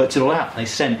they kind of worked it all out. They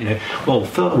sent, we'll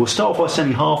start off by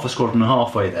sending half a squadron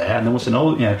halfway there, and then we'll send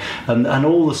all, and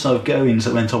all the sort of goings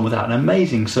that went on with that. An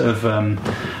amazing sort of,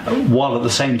 while at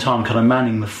the same time kind of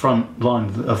manning the front line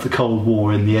of the Cold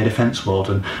War in the air defence world.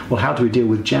 And well, how do we deal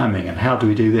with jamming, and how do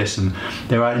we do this? And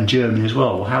they're out in Germany as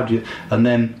well. Well, how do you? And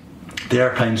then the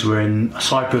airplanes were in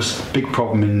Cyprus, big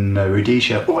problem in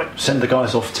Rhodesia. Right, send the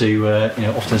guys off to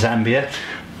Zambia.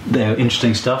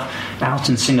 interesting stuff. Out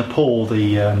in Singapore,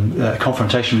 the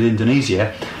confrontation with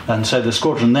Indonesia, and so the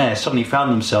squadron there suddenly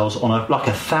found themselves on a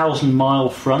 1,000-mile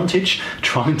frontage,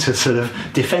 trying to sort of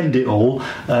defend it all.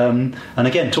 And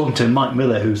again, talking to Mike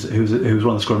Miller, who's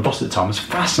one of the squadron bosses at the time, was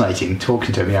fascinating.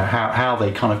 Talking to him, how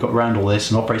they kind of got around all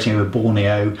this and operating over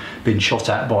Borneo, being shot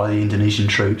at by the Indonesian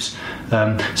troops.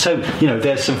 So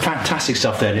there's some fantastic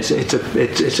stuff there. And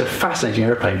it's a fascinating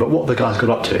aeroplane. But what the guys got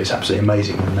up to is absolutely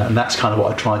amazing, and that's kind of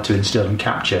what I tried to instill and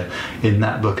capture in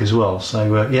that book as well.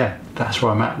 So that's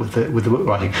where I'm at with the book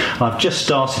writing. I've just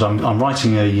started. I'm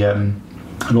writing an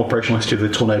operational history of the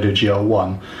Tornado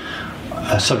GR1,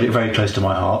 a subject very close to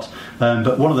my heart.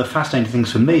 But one of the fascinating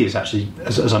things for me is actually,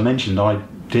 as I mentioned, I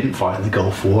didn't fight in the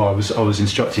Gulf War. I was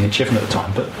instructing at Chiffon at the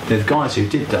time, but the guys who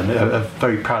did them are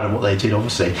very proud of what they did,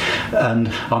 obviously. And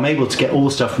I'm able to get all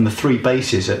the stuff from the 3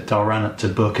 bases at Dhahran,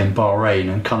 Tabuk and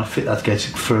Bahrain, and kind of fit that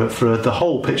together for the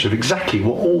whole picture of exactly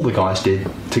what all the guys did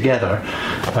together.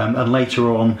 And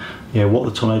later on, what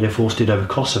the Tornado Force did over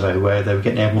Kosovo, where they were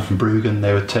getting airborne from Bruggen,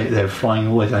 they were flying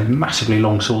all the way massively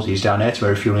long sorties down air to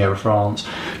air refuelling over France,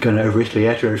 going over Italy,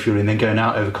 air to air refuelling, then going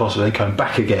out over Kosovo, then coming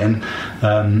back again,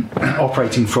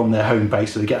 operating from their home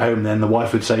base. So they get home, and then the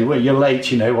wife would say, "Well, you're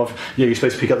late. you're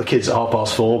supposed to pick up the kids at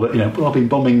 4:30, but I've been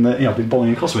bombing I've been bombing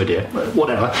in Kosovo, dear."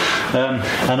 Whatever,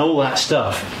 and all that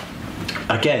stuff.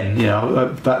 Again,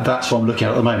 that's what I'm looking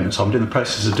at the moment. So I'm in the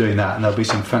process of doing that, and there'll be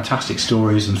some fantastic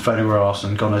stories and photographs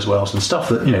and God knows what else and stuff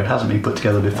that hasn't been put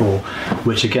together before.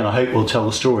 Which again, I hope will tell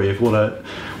the story of what a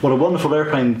wonderful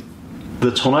airplane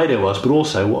the Tornado was, but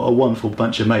also what a wonderful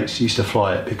bunch of mates used to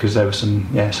fly it, because there were some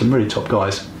really top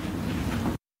guys.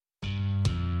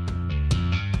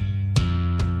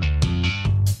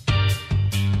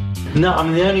 No, I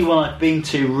mean the only one I've been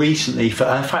to recently, in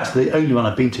fact, the only one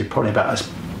I've been to probably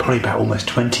about almost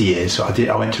 20 years. So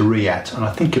I went to Riyadh, and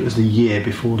I think it was the year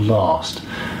before last,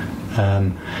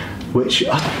 which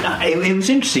it was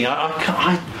interesting.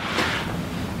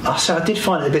 So I did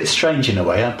find it a bit strange in a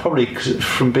way. I probably,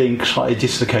 from being slightly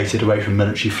dislocated away from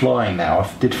military flying now, I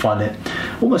did find it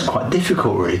almost quite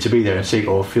difficult really to be there and see it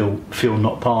or feel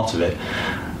not part of it.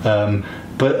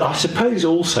 But I suppose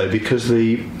also because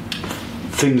the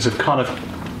things have kind of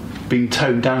been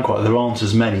toned down quite. There aren't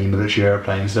as many military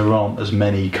airplanes. There aren't as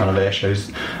many kind of air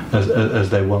shows as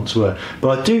there once were.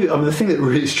 But the thing that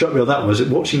really struck me on that was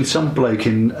watching some bloke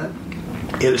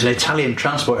it was an Italian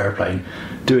transport airplane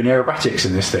doing aerobatics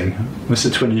in this thing. It was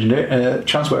a twin-engine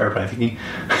transport airplane. Thinking,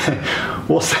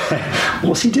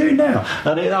 what's he doing now?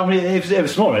 And it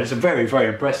was small. It's very, very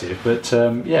impressive. But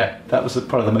that was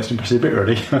probably the most impressive bit,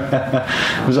 really.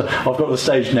 I've got the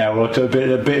stage now where I'm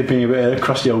being a bit of a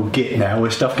crusty old git now, where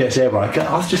stuff gets airborne.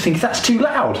 I was just thinking that's too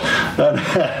loud,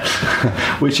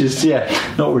 which is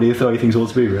not really the way things ought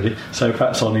to be, really. So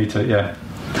perhaps I'll need to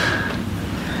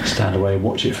stand away and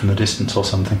watch it from the distance or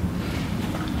something.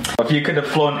 If you could have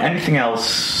flown anything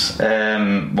else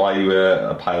while you were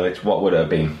a pilot, what would it have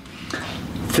been?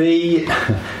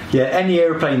 Any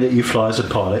aeroplane that you fly as a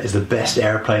pilot is the best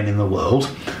aeroplane in the world,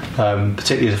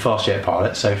 particularly as a fast jet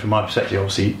pilot. So from my perspective,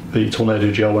 obviously the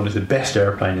Tornado GR1 is the best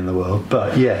aeroplane in the world.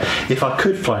 But if I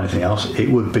could fly anything else, it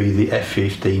would be the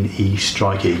F-15E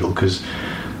Strike Eagle, because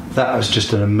that was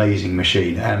just an amazing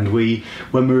machine. And when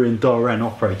we were in Dhahran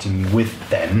operating with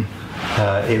them,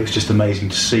 it was just amazing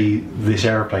to see this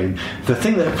aeroplane. The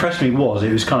thing that impressed me was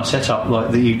it was kind of set up like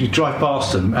that. You drive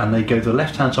past them and they go, the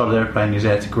left hand side of the airplane is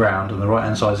air to ground and the right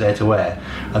hand side is air to air,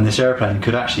 and this airplane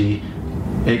could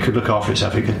look after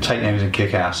itself. It could take names and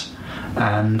kick ass.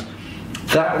 And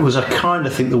that was a kind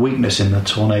of, I think, the weakness in the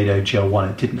Tornado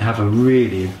GR1. It didn't have a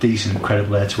really decent,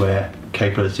 credible air-to-air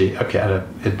capability. Okay,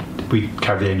 we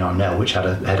carried the A9L, which had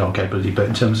a head-on capability, but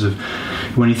in terms of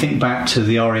when you think back to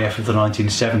the RAF of the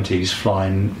 1970s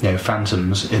flying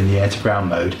Phantoms in the air-to-ground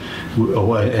mode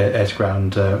or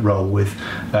air-to-ground role with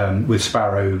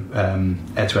Sparrow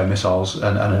air-to-air missiles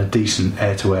and a decent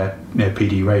air-to-air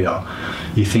PD radar,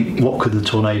 you think, what could the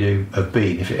Tornado have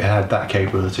been if it had that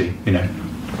capability?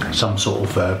 Some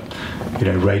sort of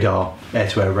radar,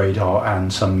 air-to-air radar,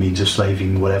 and some means of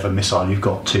slaving whatever missile you've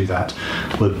got to that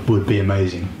would be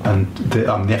amazing. And the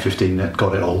F-15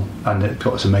 got it all, and it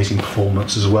got its amazing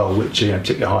performance as well, which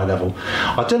particularly high level.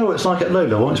 I don't know what it's like at low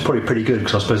level. It's probably pretty good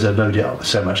because I suppose they load it up with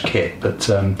so much kit. But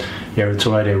the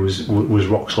Tornado was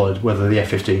rock solid. Whether the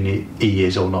F-15E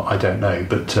is or not, I don't know.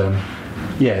 But so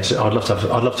I'd love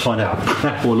to find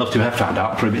out. Or love to have found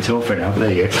out. Probably a bit too often now, but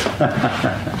there you go.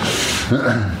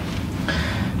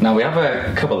 Now we have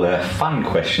a couple of fan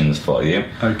questions for you.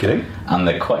 Okay. And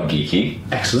they're quite geeky.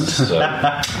 Excellent. So,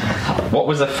 what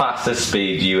was the fastest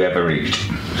speed you ever reached?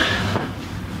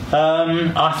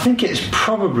 I think it's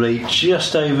probably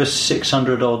just over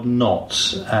 600 odd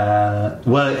knots.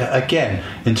 Well, again,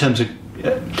 in terms of...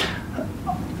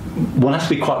 one has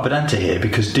to be quite pedantic here,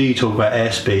 because do you talk about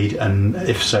airspeed, and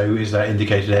if so, is that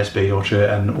indicated airspeed or true,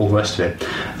 and all the rest of it?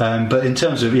 But in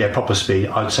terms of proper speed,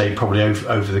 I'd say probably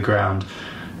over the ground,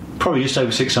 probably just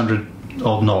over 600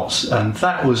 odd knots, and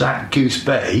that was at Goose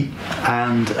Bay,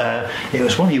 and it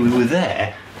was one year we were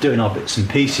there doing our bits and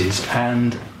pieces,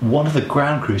 and one of the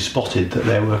ground crew spotted that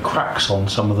there were cracks on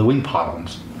some of the wing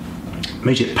pylons.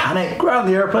 Immediate panic, ground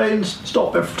the airplanes,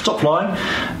 stop flying.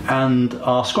 And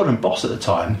our squadron boss at the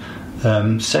time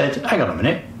said, hang on a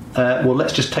minute, well,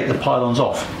 let's just take the pylons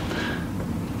off.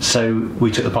 So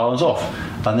we took the pylons off,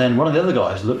 and then one of the other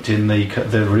guys looked in the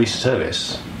release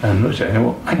service and looked at it and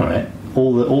went, well, hang on a minute,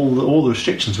 all the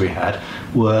restrictions we had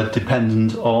were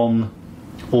dependent on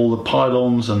all the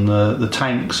pylons and the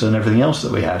tanks and everything else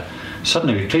that we had.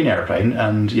 Suddenly we clean aeroplane,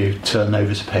 and you turn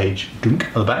over to page dunk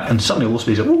at the back, and suddenly all the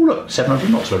speeds are, oh look, 700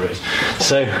 knots whatever it is.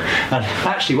 So, and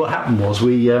actually what happened was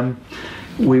we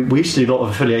used to do a lot of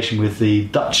affiliation with the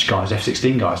Dutch guys,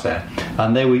 F-16 guys there,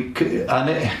 and it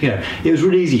was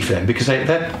really easy for them, because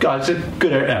they're guys are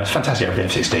good. It was fantastic airplane,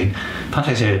 F-16,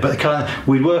 fantastic area, but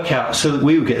we'd work out so that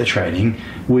we would get the training.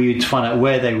 We'd find out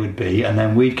where they would be, and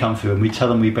then we'd come through and we'd tell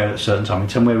them we'd be at a certain time, we'd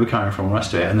tell them where we're coming from, and the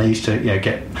rest of it. And they used to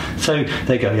get, so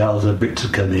they go, yeah, the Brits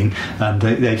are coming, and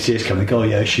they'd see us coming, they go, oh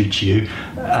yeah, shoot you,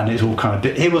 and it's all kind of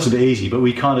it was a bit easy, but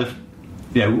we kind of,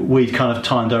 we'd kind of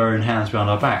timed our own hands behind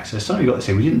our backs. So suddenly we got this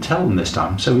thing, we didn't tell them this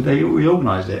time, so we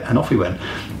organised it, and off we went.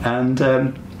 And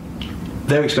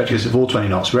they were expecting us at 420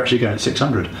 knots, we're actually going at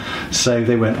 600. So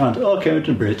they went, okay,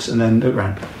 to Brits, and then it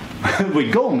ran.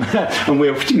 We'd gone, and we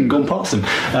hadn't gone past them.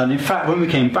 And in fact, when we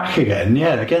came back again,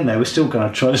 they were still kind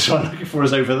of trying to look for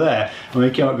us over there. And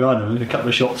we came up behind them, a couple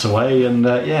of shots away, and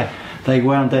they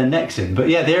wound their necks in. But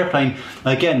the airplane,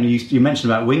 again, you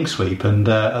mentioned about wing sweep, and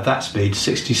at that speed,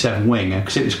 67 wing,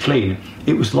 because it was clean,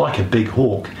 it was like a big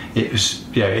hawk. It was,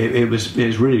 it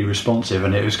was really responsive,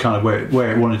 and it was kind of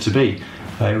where it wanted to be.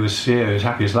 It was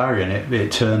happy as Larry, and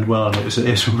it turned well, and it was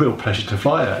a real pleasure to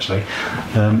fly it, actually,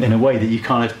 in a way that you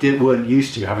kind of weren't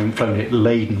used to, having flown it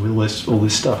laden with all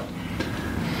this stuff.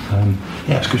 It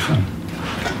was good fun.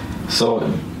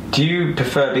 So, do you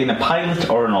prefer being a pilot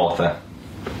or an author?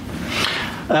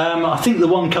 I think the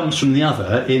one comes from the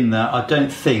other, in that I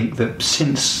don't think that,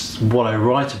 since what I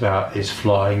write about is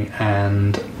flying,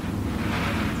 and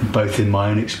both in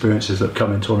my own experiences that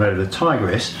come in Tornado the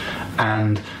Tigris,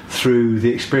 and through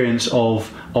the experience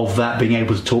of that being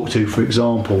able to talk to, for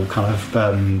example, kind of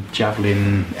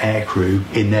Javelin aircrew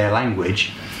in their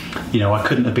language, I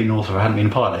couldn't have been an author if I hadn't been a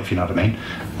pilot, if you know what I mean.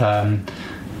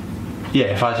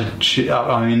 If I had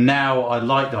to, now I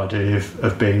like the idea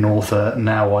of being an author.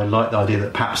 Now I like the idea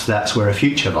that perhaps that's where a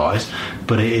future lies,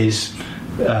 but it is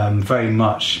very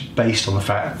much based on the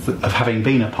fact of having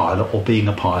been a pilot or being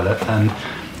a pilot. And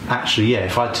actually,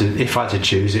 if I had to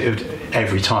choose, it would,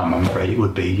 every time, I'm afraid it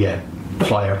would be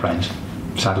fly airplanes.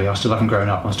 Sadly, I still haven't grown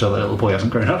up. I'm still that little boy who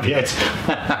hasn't grown up yet.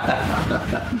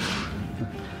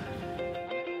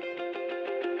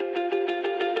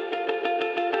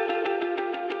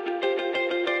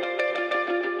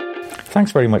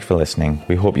 Thanks very much for listening.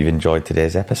 We hope you've enjoyed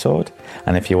today's episode.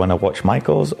 And if you want to watch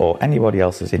Michael's or anybody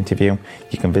else's interview,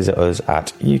 you can visit us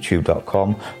at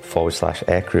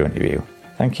youtube.com/aircrew interview.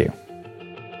 Thank you.